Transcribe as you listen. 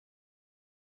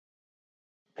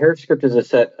Parascript is a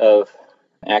set of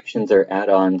actions or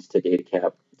add-ons to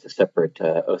Datacap. It's a separate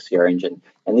OCR engine,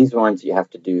 and these ones you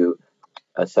have to do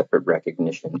a separate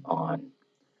recognition on.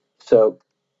 So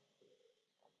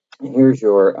here's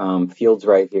your fields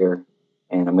right here,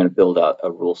 and I'm going to build out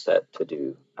a rule set to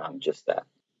do just that.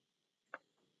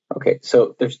 Okay,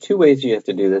 so there's two ways you have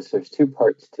to do this. There's two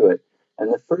parts to it,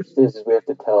 and the first is we have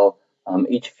to tell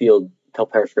each field, tell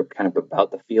Parascript kind of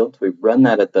about the field. So we run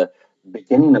that at the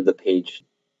beginning of the page,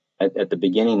 at the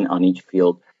beginning on each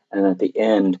field, and at the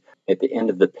end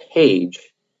of the page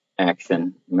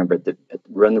action. Remember,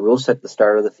 run the rule set at the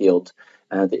start of the field,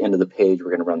 and at the end of the page,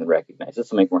 we're going to run the recognize.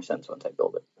 This will make more sense once I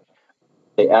build it.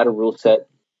 They add a rule set,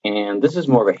 and this is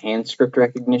more of a Handscript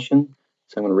recognition.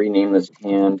 So I'm going to rename this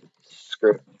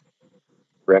Handscript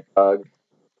recog,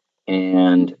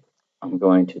 and I'm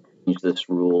going to change this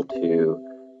rule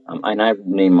to, and I've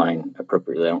named mine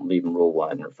appropriately. I don't leave in rule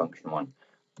 1 or function 1.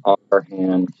 R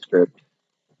Handscript.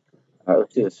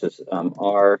 Let's do this as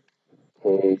R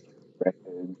page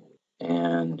record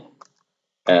and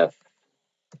F.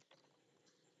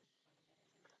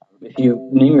 If you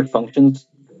name your functions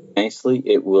nicely,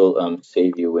 it will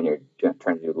save you when you're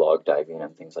trying to do log diving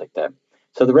and things like that.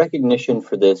 So the recognition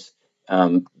for this,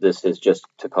 this is just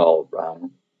to call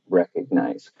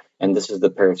recognize. And this is the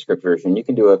Parascript version. You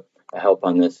can do a help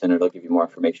on this and it'll give you more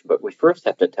information. But we first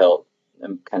have to tell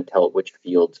it which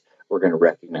fields we're going to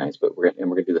recognize. But we're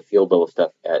going to do the field level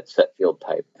stuff at set field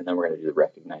type, and then we're going to do the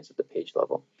recognize at the page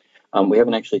level. We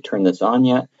haven't actually turned this on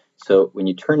yet. So when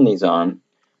you turn these on,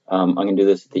 I'm going to do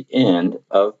this at the end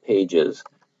of pages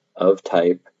of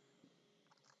type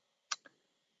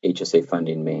HSA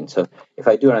funding main. So if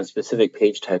I do it on a specific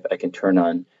page type, I can turn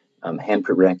on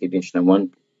handprint recognition on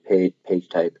one page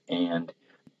type and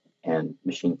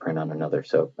machine print on another.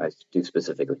 So I do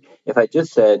specifically. If I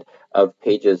just said of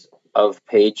pages of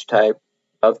page type,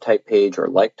 of type page, or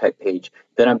like type page,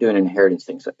 then I'm doing an inheritance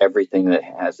thing. So everything that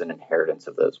has an inheritance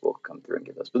of those will come through and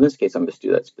give those. But in this case, I'm just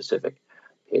do that specific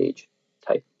page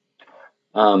type.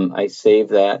 I save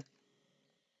that.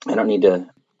 I don't need to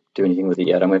do anything with it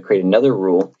yet. I'm going to create another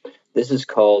rule. This is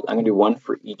called, I'm going to do one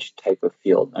for each type of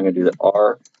field. I'm going to do the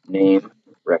R name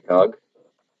recog,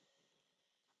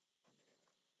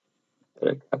 put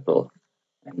a capital,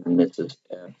 and then this is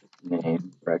F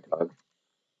name recog.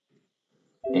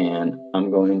 And I'm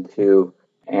going to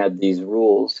add these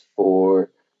rules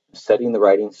for setting the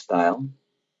writing style.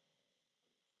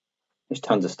 There's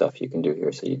tons of stuff you can do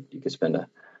here, so you could spend a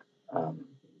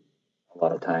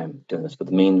lot of time doing this, but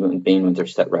the main ones are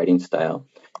set writing style.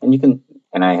 And you can,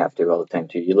 and I have to all the time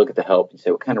too, you look at the help and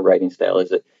say, what kind of writing style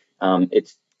is it?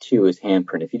 It's 2 is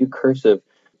handprint. If you do cursive,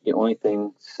 the only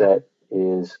thing set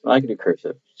is, well, I can do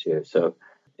cursive too. So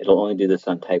it'll only do this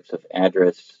on types of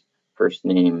address, first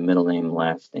name, middle name,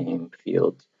 last name,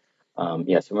 fields.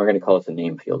 Yes, and we're going to call this a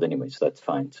name field anyway, so that's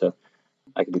fine. So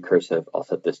I can do cursive. I'll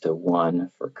set this to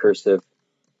 1 for cursive.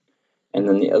 And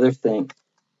then the other thing,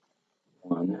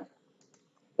 1.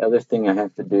 The other thing I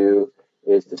have to do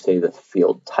is to say the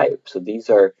field type. So these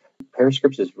are,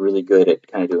 Parascript is really good at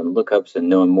kind of doing lookups and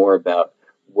knowing more about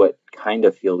what kind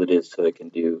of field it is so it can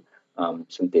do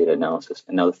some data analysis.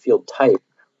 And now the field type,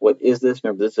 what is this?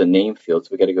 Remember, this is a name field, so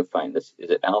we got to go find this. Is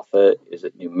it alpha? Is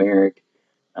it numeric?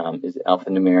 Is it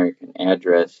alphanumeric? An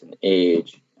address, an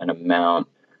age, an amount,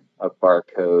 a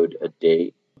barcode, a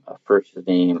date, a first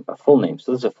name, a full name.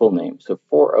 So this is a full name. So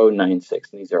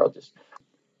 4096, and these are all just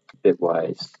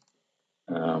bitwise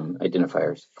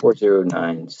identifiers.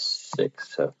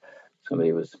 4096. So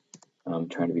somebody was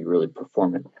trying to be really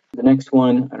performant. The next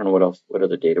one, I don't know what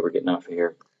other data we're getting off of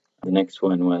here. The next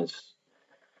one was,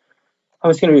 I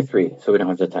was going to do 3, so we don't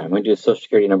have the time. I'm going to do the social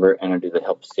security number and I'll do the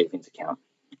help savings account,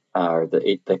 or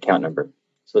the account number.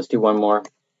 So let's do one more.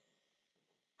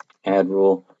 Add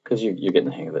rule, because you're getting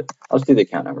the hang of it. Let's do the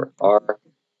account number. R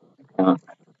account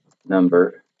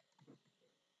number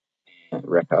and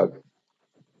recog.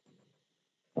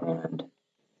 And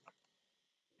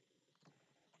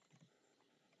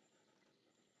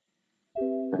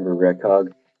number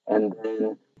recog. And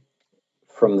then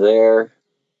from there,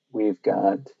 we're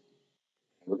going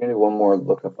to do one more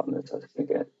lookup on this. I was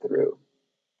thinking it through.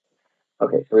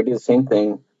 Okay, so we're going to do the same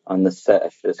thing on the set. I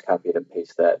should just copy it and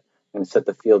paste that. I'm going to set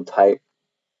the field type.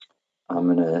 I'm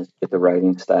going to get the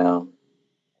writing style.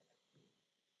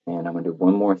 And I'm going to do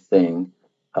one more thing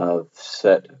of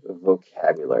set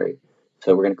vocabulary.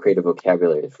 So we're going to create a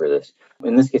vocabulary for this.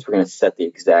 In this case, we're going to set the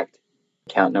exact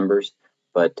count numbers,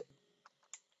 but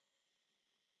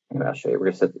anyway, I'll show you.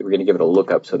 We're going to give it a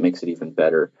lookup so it makes it even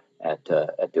better at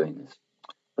doing this.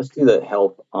 Let's do the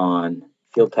help on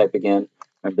field type again.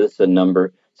 Remember, this is a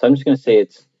number. So I'm just going to say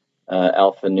it's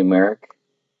alphanumeric.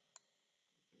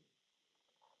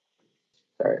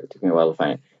 Sorry, it took me a while to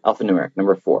find it. Alphanumeric,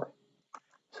 number 4.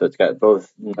 So it's got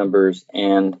both numbers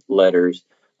and letters.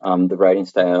 The writing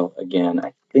style, again,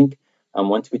 I think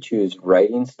once we choose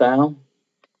writing style,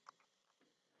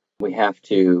 we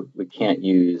can't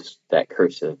use that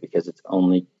cursive because it's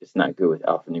not good with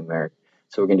alphanumeric.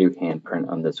 So we're going to do handprint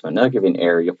on this one. That'll give you an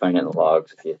error. You'll find it in the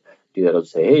logs. If you do that, it'll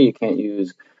say, hey, you can't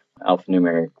use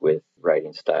alphanumeric with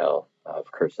writing style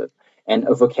of cursive. And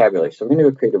a vocabulary. So we're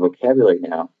going to create a vocabulary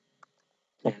now.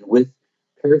 And with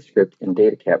Parascript and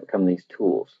Datacap come these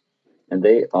tools. And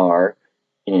they are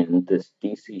in this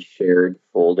DC shared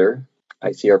folder,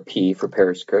 ICRP for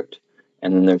Parascript.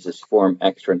 And then there's this form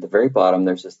extra at the very bottom.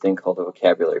 There's this thing called a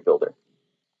vocabulary builder.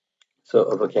 So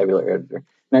a vocabulary editor.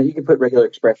 Now you can put regular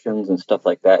expressions and stuff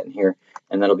like that in here,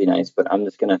 and that'll be nice. But I'm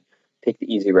just going to take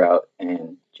the easy route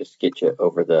and just get you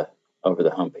over the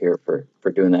hump here for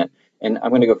doing that. And I'm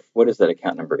going to go. What is that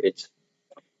account number? It's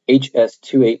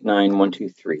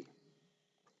HS289123.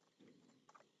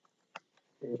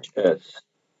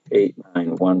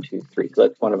 HS89123. So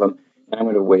that's one of them. And I'm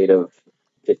going to weight of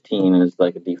 15 is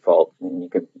like a default, and you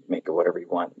can make it whatever you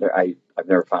want. I've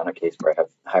never found a case where I have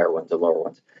higher ones and lower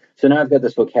ones. So now I've got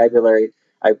this vocabulary.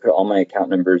 I put all my account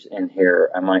numbers in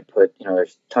here. I might put,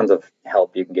 there's tons of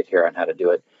help you can get here on how to do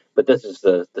it, but this is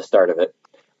the start of it.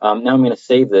 Now I'm going to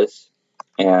save this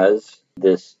as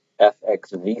this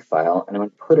FXV file, and I'm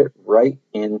going to put it right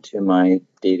into my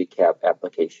Datacap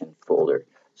application folder.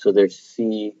 So there's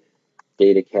C,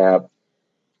 Datacap,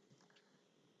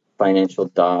 Financial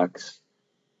Docs,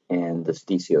 and this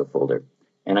DCO folder.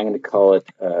 And I'm going to call it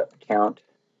account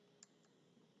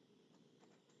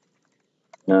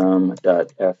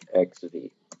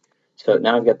num.fxv. So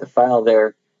now I've got the file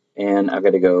there, and I've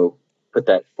got to go put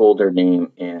that folder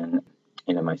name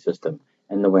into my system.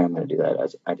 And the way I'm going to do that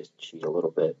is I just cheat a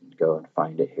little bit and go and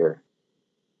find it here.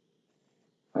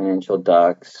 Financial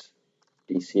Docs,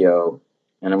 DCO,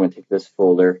 and I'm going to take this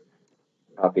folder,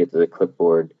 copy it to the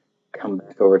clipboard, come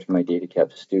back over to my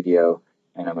Datacap Studio,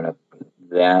 and I'm going to put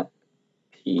that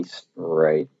piece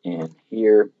right in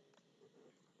here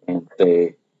and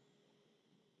say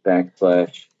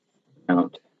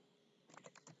 \count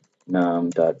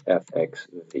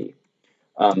num.fxv.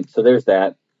 So there's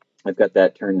that. I've got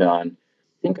that turned on.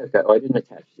 I think I didn't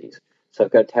attach these. So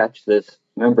I've got to attach this.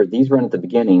 Remember, these run at the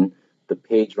beginning. The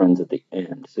page runs at the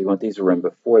end. So you want these to run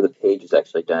before the page is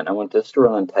actually done. I want this to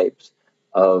run on types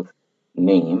of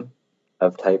name,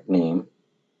 of type name,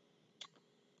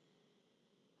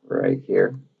 right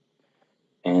here.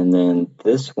 And then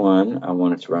this one, I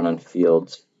want it to run on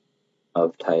fields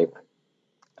of type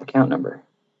account number.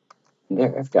 And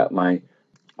there, I've got my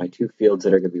two fields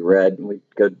that are going to be read. And we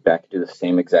go back to do the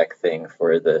same exact thing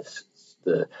for the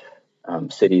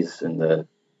cities and the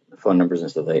phone numbers and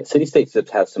stuff like that. City-states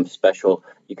have some special,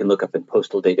 you can look up in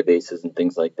postal databases and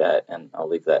things like that, and I'll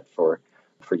leave that for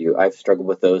you. I've struggled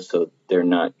with those, so they're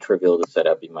not trivial to set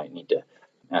up. You might need to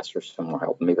ask for some more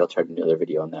help. Maybe I'll try to do another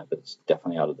video on that, but it's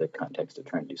definitely out of the context of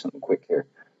trying to do something quick here.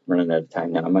 I'm running out of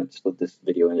time now. I might split this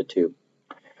video into 2.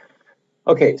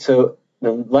 Okay, so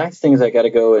the last thing is I got to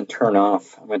go and turn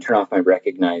off. I'm going to turn off my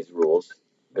recognize rules.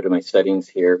 Go to my settings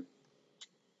here.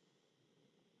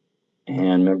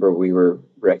 And remember, we were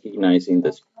recognizing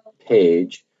this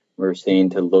page. We were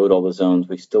saying to load all the zones.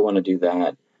 We still want to do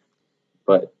that.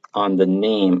 But on the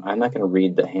name, I'm not going to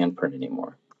read the handprint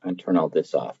anymore. I'm going to turn all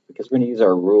this off because we're going to use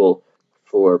our rule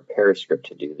for Parascript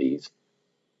to do these.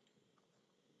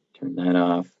 Turn that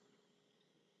off.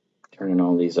 Turning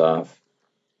all these off.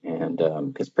 And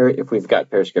because if we've got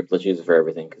Parascript, let's use it for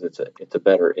everything because it's a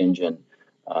better engine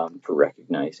for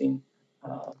recognizing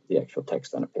the actual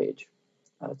text on a page.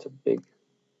 It's a big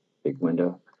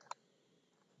window.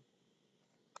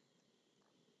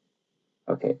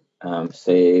 Okay,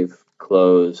 save,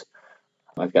 close.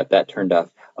 I've got that turned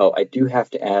off. Oh, I do have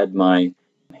to add my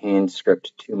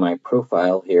Handscript to my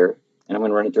profile here, and I'm going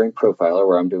to run it during Profiler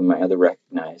where I'm doing my other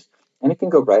recognize. And it can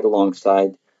go right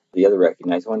alongside the other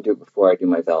recognize. I want to do it before I do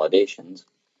my validations.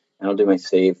 And I'll do my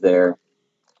save there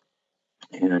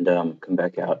and come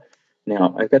back out.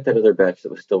 Now, I've got that other batch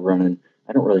that was still running.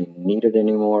 I don't really need it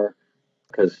anymore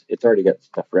because it's already got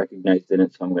stuff recognized in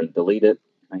it, so I'm going to delete it.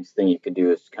 Nice thing you can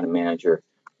do is kind of manage your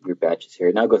batches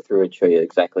here. Now I'll go through and show you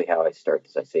exactly how I start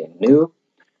this. I say new.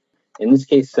 In this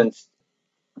case, since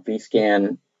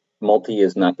vScan multi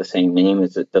is not the same name,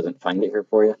 as it doesn't find it here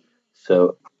for you,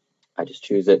 so I just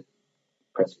choose it,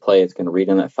 press play. It's going to read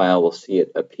on that file. We'll see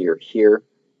it appear here.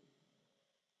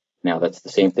 Now that's the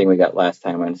same thing we got last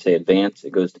time. I'm going to say advance.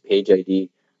 It goes to page ID.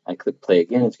 I click play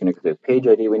again. It's going to go to page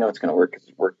ID. We know it's going to work because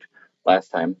it worked last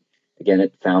time. Again,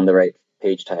 it found the right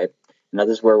page type. Now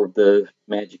this is where the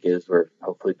magic is, where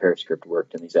hopefully Parascript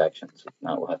worked in these actions.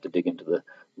 Now we'll have to dig into the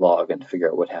log and figure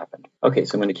out what happened. Okay,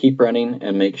 so I'm going to keep running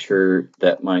and make sure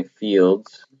that my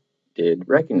fields did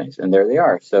recognize, and there they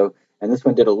are. So, and this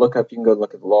one did a lookup. You can go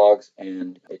look at the logs,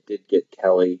 and it did get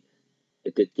Kelly.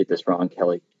 It did get this wrong,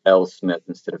 Kelly L. Smith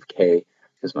instead of K,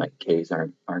 because my K's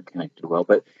aren't connected well.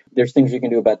 But there's things you can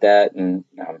do about that, and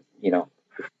you know,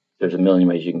 there's a million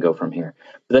ways you can go from here.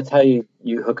 But that's how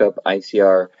you hook up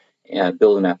ICR and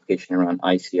build an application around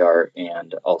ICR,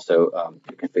 and also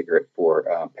configure it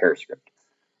for Parascript.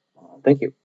 Thank you.